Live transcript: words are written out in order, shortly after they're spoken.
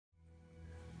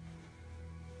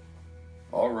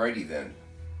Alrighty then.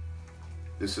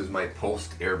 This is my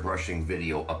post airbrushing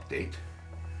video update.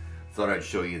 Thought I'd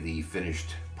show you the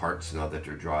finished parts now that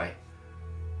they're dry.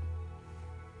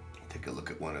 Take a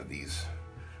look at one of these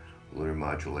lunar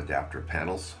module adapter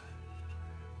panels.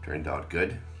 Turned out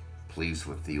good. Pleased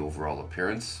with the overall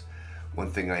appearance.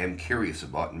 One thing I am curious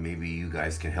about, and maybe you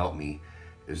guys can help me,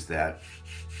 is that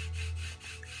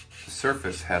the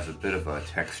surface has a bit of a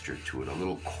texture to it, a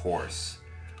little coarse,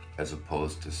 as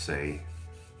opposed to, say,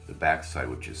 the backside,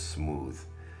 which is smooth.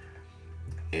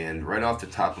 And right off the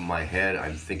top of my head,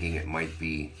 I'm thinking it might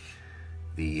be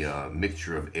the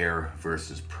mixture of air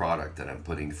versus product that I'm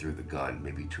putting through the gun.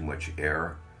 Maybe too much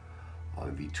air,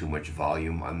 maybe too much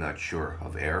volume, I'm not sure,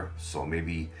 of air. So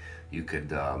maybe you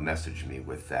could message me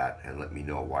with that and let me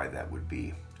know why that would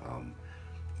be.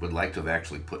 Would like to have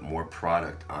actually put more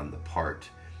product on the part,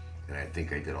 and I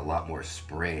think I did a lot more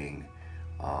spraying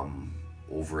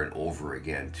over and over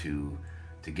again to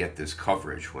get this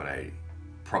coverage when I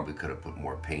probably could have put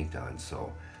more paint on.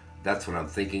 So that's what I'm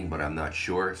thinking, but I'm not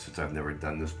sure since I've never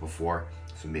done this before.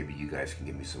 So maybe you guys can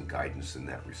give me some guidance in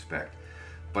that respect.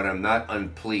 But I'm not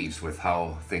unpleased with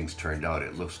how things turned out.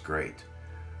 It looks great.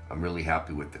 I'm really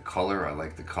happy with the color. I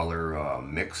like the color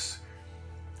mix.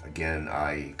 Again,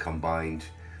 I combined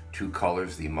two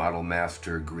colors, the Model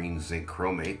Master Green Zinc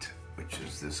Chromate, which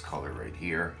is this color right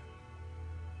here.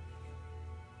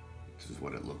 This is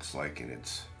what it looks like in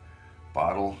its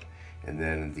bottle. And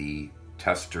then the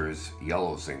Tester's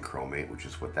Yellow Zinc Chromate, which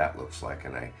is what that looks like.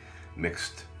 And I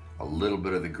mixed a little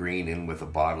bit of the green in with a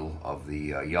bottle of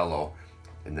the yellow,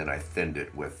 and then I thinned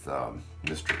it with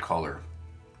Mr. Color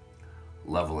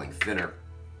leveling thinner,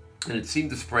 and it seemed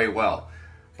to spray well,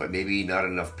 but maybe not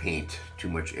enough paint, too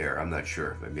much air, I'm not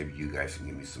sure, but maybe you guys can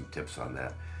give me some tips on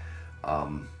that.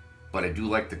 But I do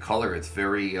like the color. It's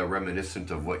very reminiscent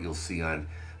of what you'll see on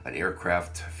an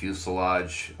aircraft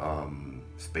fuselage,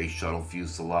 space shuttle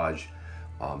fuselage,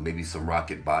 maybe some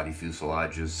rocket body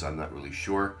fuselages, I'm not really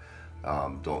sure.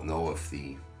 Don't know if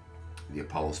the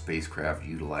Apollo spacecraft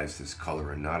utilized this color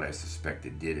or not. I suspect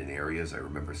it did in areas. I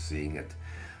remember seeing it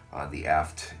on the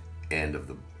aft end of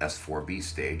the S4B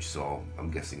stage, so I'm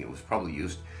guessing it was probably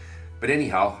used. But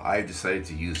anyhow, I decided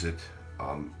to use it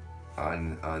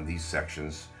on these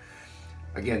sections.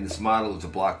 Again, this model is a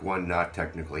Block 1, not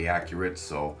technically accurate,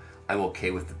 so I'm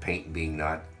okay with the paint being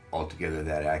not altogether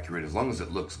that accurate, as long as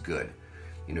it looks good.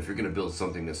 You know, if you're going to build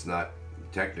something that's not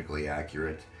technically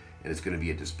accurate and it's going to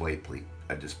be a display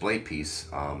piece,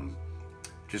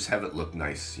 just have it look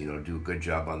nice. You know, do a good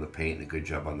job on the paint and a good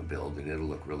job on the build, and it'll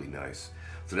look really nice.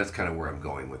 So that's kind of where I'm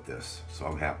going with this. So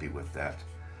I'm happy with that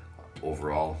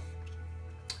overall.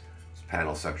 This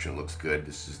panel section looks good.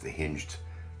 This is the hinged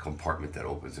compartment that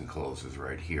opens and closes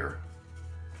right here.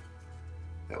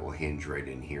 That will hinge right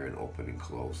in here and open and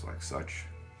close like such,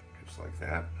 just like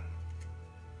that.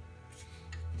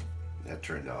 That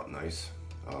turned out nice.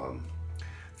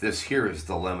 This here is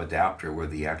the LEM adapter where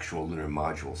the actual lunar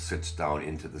module sits down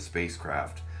into the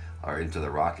spacecraft or into the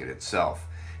rocket itself.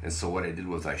 And so what I did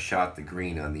was I shot the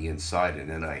green on the inside, and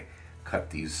then I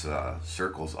cut these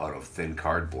circles out of thin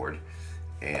cardboard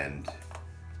and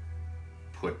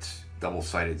put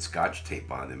double-sided Scotch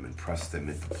tape on them and pressed them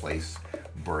into place,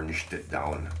 burnished it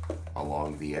down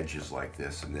along the edges like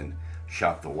this, and then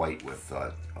shot the white with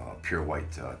pure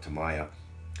white Tamiya.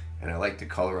 And I like the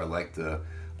color. I like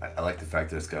the fact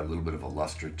that it's got a little bit of a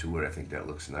luster to it. I think that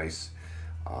looks nice.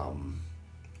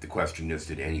 The question is,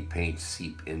 did any paint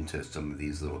seep into some of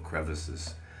these little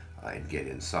crevices and get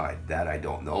inside? That I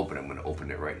don't know, but I'm going to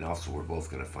open it right now, so we're both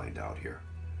going to find out here.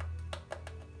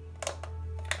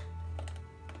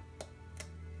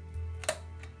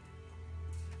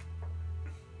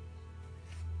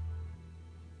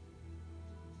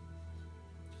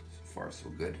 So far, so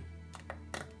good.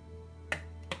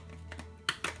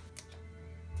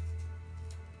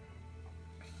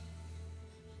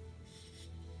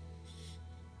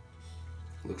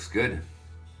 Looks good.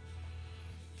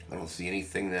 I don't see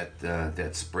anything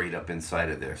that sprayed up inside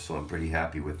of there, so I'm pretty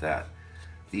happy with that.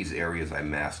 These areas I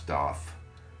masked off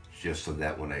just so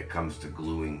that when it comes to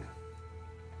gluing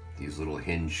these little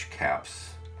hinge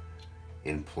caps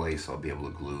in place, I'll be able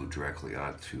to glue directly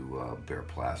onto bare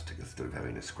plastic instead of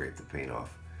having to scrape the paint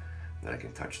off. Then I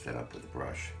can touch that up with a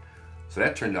brush. So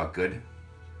that turned out good.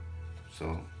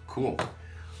 So cool.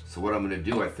 So what I'm going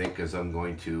to do, I think, is I'm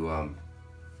going to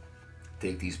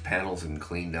take these panels and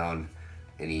clean down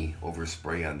any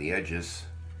overspray on the edges,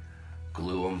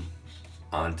 glue them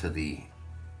onto the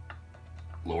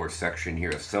lower section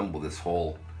here, assemble this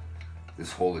whole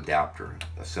adapter,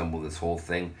 assemble this whole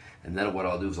thing, and then what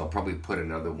I'll do is I'll probably put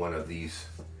another one of these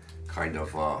kind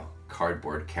of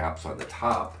cardboard caps on the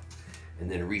top,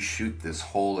 and then reshoot this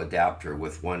whole adapter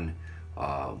with one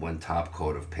top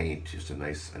coat of paint, just a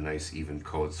nice even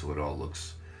coat, so it all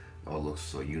looks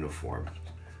so uniform.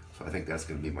 So I think that's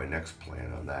going to be my next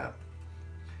plan on that.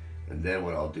 And then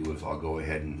what I'll do is I'll go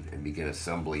ahead and begin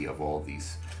assembly of all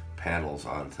these panels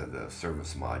onto the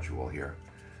service module here.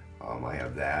 I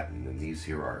have that, and then these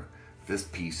here are, this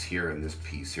piece here and this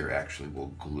piece here actually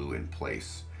will glue in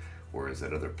place, whereas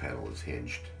that other panel is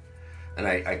hinged. And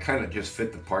I kind of just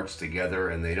fit the parts together,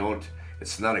 and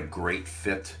it's not a great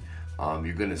fit.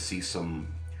 You're going to see some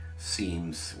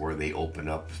seams where they open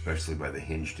up, especially by the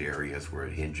hinged areas where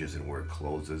it hinges and where it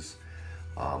closes.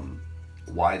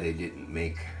 Why they didn't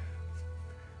make,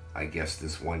 I guess,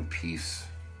 this one piece,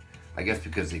 I guess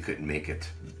because they couldn't make it,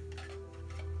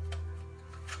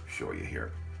 show you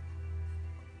here.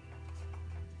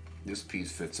 This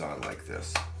piece fits on like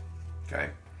this, okay?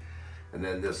 And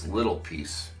then this little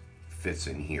piece fits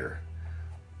in here.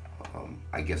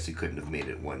 I guess he couldn't have made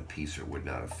it one piece or would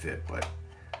not have fit, but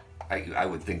I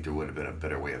would think there would have been a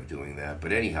better way of doing that.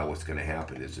 But anyhow, what's going to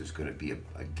happen is there's going to be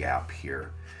a gap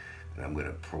here, and I'm going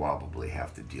to probably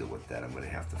have to deal with that. I'm going to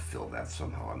have to fill that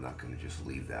somehow. I'm not going to just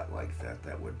leave that like that.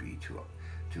 That would be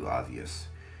too obvious.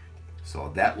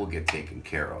 So that will get taken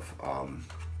care of.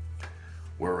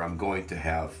 Where I'm going to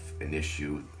have an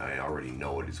issue, I already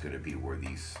know it is going to be where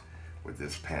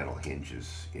this panel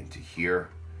hinges into here,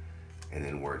 and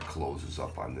then where it closes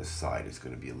up on this side is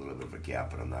going to be a little bit of a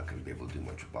gap, and I'm not going to be able to do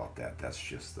much about that. That's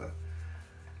just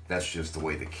the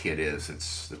way the kit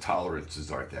is. The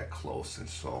tolerances aren't that close, and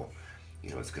so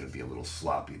it's going to be a little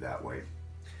sloppy that way.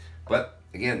 But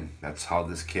again, that's how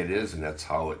this kit is, and that's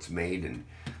how it's made, and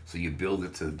so you build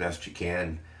it to the best you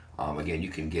can. Again, you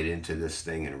can get into this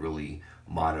thing and really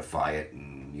modify it,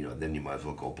 and then you might as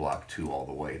well go block 2 all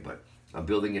the way. But I'm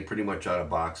building it pretty much out of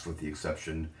box, with the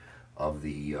exception of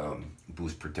the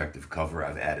boost protective cover.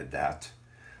 I've added that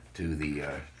to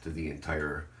the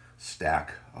entire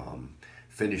stack.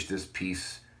 Finished this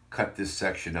piece, cut this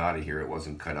section out of here. It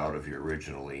wasn't cut out of here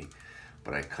originally,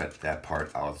 but I cut that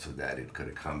part out so that it could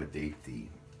accommodate the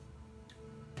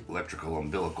electrical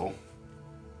umbilical,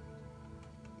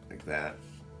 like that.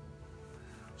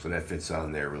 So that fits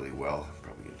on there really well.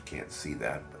 Probably can't see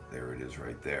that, but there it is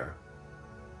right there.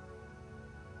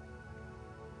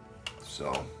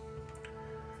 So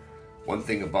one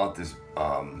thing about this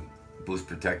boost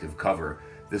protective cover,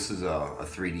 this is a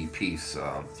 3D piece,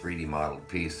 3D modeled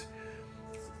piece.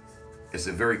 It's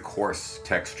a very coarse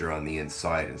texture on the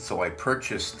inside, and so I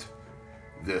purchased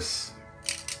this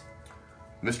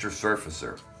Mr.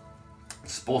 Surfacer.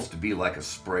 It's supposed to be like a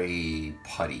spray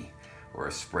putty or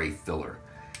a spray filler.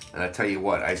 And I tell you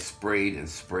what, I sprayed and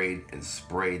sprayed and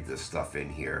sprayed this stuff in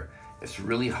here. It's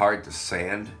really hard to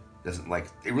sand.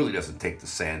 It really doesn't take the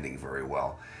sanding very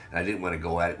well. And I didn't want to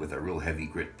go at it with a real heavy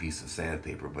grit piece of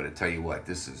sandpaper, but I tell you what,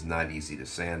 this is not easy to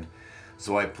sand.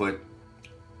 So I put,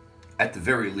 at the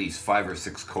very least, 5 or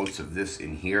 6 coats of this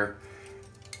in here,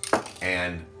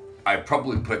 and I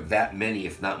probably put that many,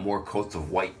 if not more, coats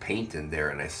of white paint in there,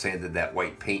 and I sanded that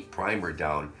white paint primer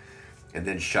down, and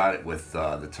then shot it with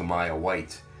the Tamiya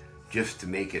white, just to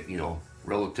make it,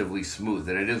 relatively smooth.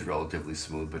 And it is relatively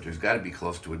smooth, but there's got to be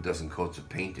close to a dozen coats of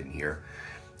paint in here.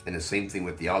 And the same thing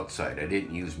with the outside. I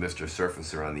didn't use Mr.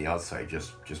 Surfacer on the outside,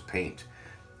 just paint.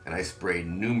 And I sprayed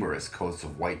numerous coats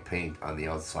of white paint on the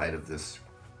outside of this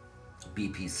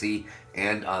BPC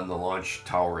and on the launch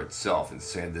tower itself, and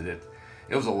sanded it.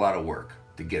 It was a lot of work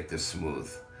to get this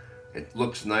smooth. It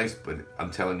looks nice, but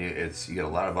I'm telling you, you get a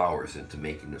lot of hours into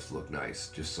making this look nice,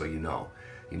 just so you know.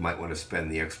 You might want to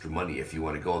spend the extra money if you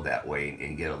want to go that way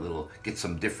and get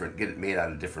it made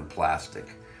out of different plastic.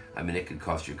 I mean, it could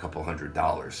cost you a couple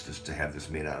 $100 just to have this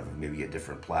made out of maybe a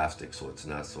different plastic, so it's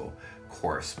not so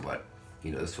coarse. But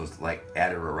this was like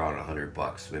added around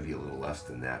 $100, maybe a little less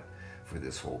than that for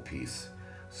this whole piece.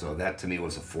 So that to me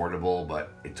was affordable,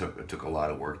 but it took a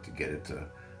lot of work to get it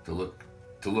to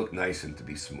look nice and to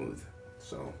be smooth.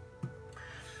 So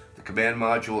the command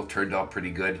module turned out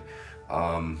pretty good.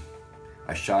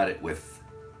 I shot it with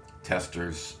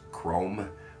Tester's chrome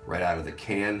right out of the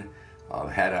can.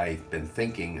 Had I been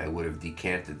thinking, I would have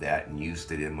decanted that and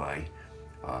used it in my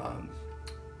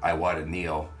Iwata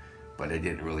Neo, but I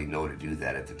didn't really know to do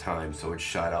that at the time. So it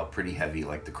shot out pretty heavy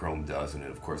like the chrome does, and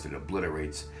of course it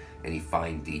obliterates any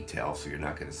fine detail, so you're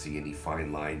not going to see any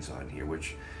fine lines on here,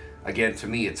 which again, to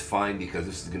me, it's fine because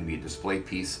this is going to be a display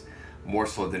piece. More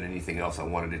so than anything else, I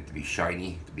wanted it to be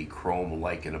shiny, to be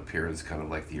chrome-like in appearance, kind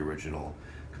of like the original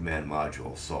command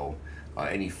module. So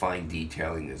any fine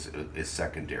detailing is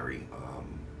secondary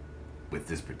with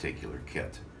this particular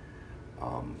kit.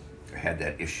 I had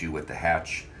that issue with the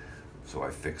hatch, so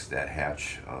I fixed that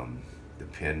hatch, the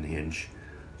pin hinge,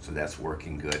 so that's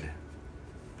working good.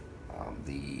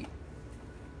 The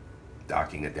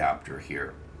docking adapter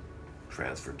here,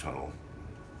 transfer tunnel.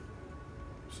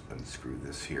 Just unscrew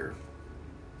this here,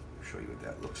 show you what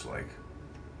that looks like.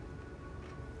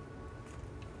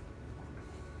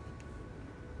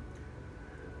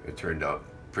 It turned out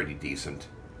pretty decent.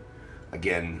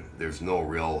 Again, there's no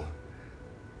real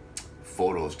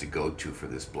photos to go to for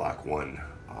this Block 1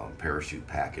 parachute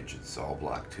package. It's all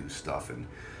Block 2 stuff, and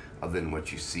other than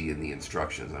what you see in the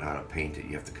instructions on how to paint it,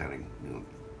 you have to kind of, you know,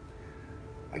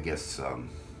 I guess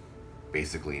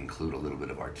basically include a little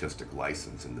bit of artistic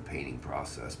license in the painting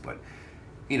process, but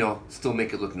you know, still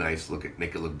make it look nice,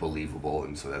 make it look believable,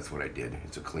 and so that's what I did.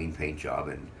 It's a clean paint job,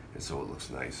 and so it looks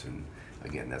nice, and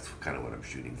again, that's kind of what I'm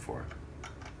shooting for.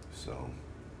 So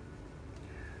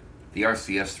the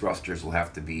RCS thrusters will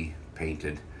have to be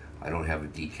painted. I don't have a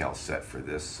decal set for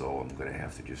this, so I'm going to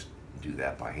have to just do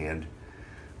that by hand.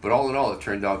 But all in all, it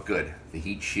turned out good. The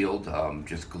heat shield,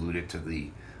 just glued it to the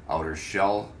outer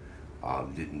shell.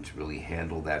 Didn't really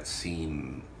handle that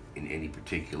seam in any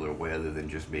particular way other than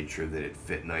just made sure that it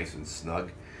fit nice and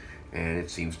snug. And it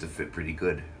seems to fit pretty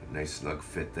good. A nice snug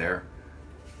fit there.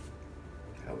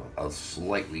 Have a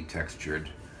slightly textured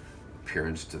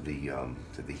appearance to the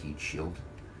heat shield.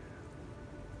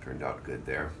 Turned out good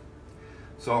there.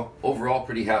 So overall,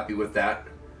 pretty happy with that.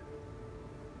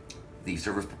 The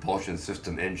surface propulsion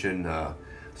system engine,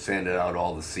 sanded out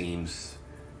all the seams,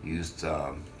 used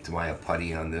Tamiya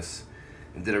putty on this,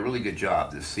 and did a really good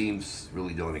job. The seams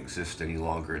really don't exist any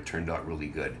longer. It turned out really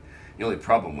good. The only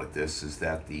problem with this is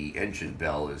that the engine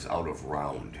bell is out of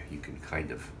round. You can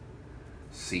kind of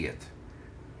see it.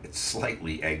 It's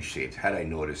slightly egg-shaped. Had I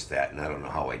noticed that, and I don't know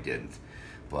how I didn't,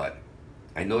 but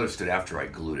I noticed it after I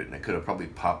glued it, and I could have probably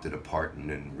popped it apart and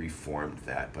then reformed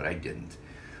that, but I didn't.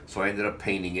 So I ended up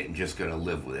painting it and just going to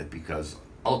live with it, because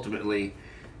ultimately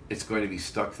it's going to be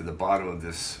stuck to the bottom of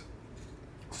this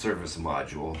service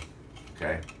module,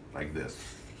 okay, like this.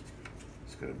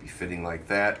 It's going to be fitting like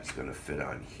that. It's going to fit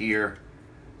on here.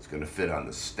 It's going to fit on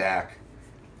the stack,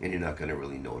 and you're not going to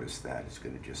really notice that. It's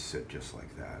going to just sit just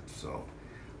like that. So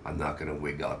I'm not going to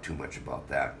wig out too much about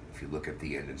that. If you look at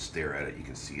the end and stare at it, you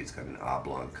can see it's got an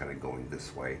oblong kind of going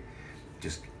this way.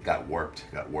 Just got warped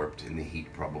in the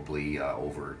heat, probably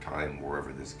over time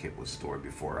wherever this kit was stored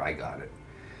before I got it.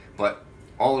 But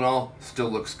all in all, still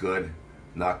looks good.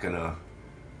 Not gonna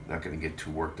get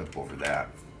too worked up over that.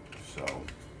 So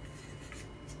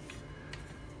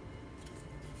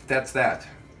that's that.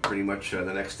 Pretty much the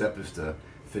next step is to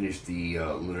finish the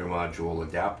lunar module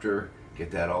adapter, get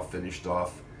that all finished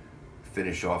off,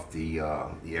 finish off the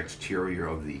exterior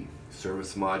of the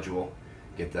service module,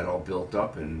 get that all built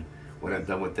up, and when I'm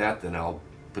done with that, then I'll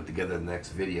put together the next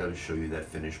video to show you that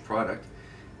finished product,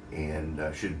 and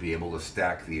should be able to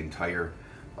stack the entire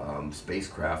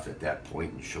spacecraft at that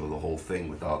point and show the whole thing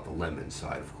without the LEM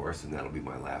inside, of course, and that'll be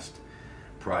my last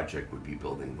project, would be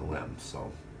building the LEM.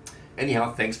 So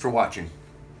anyhow, thanks for watching.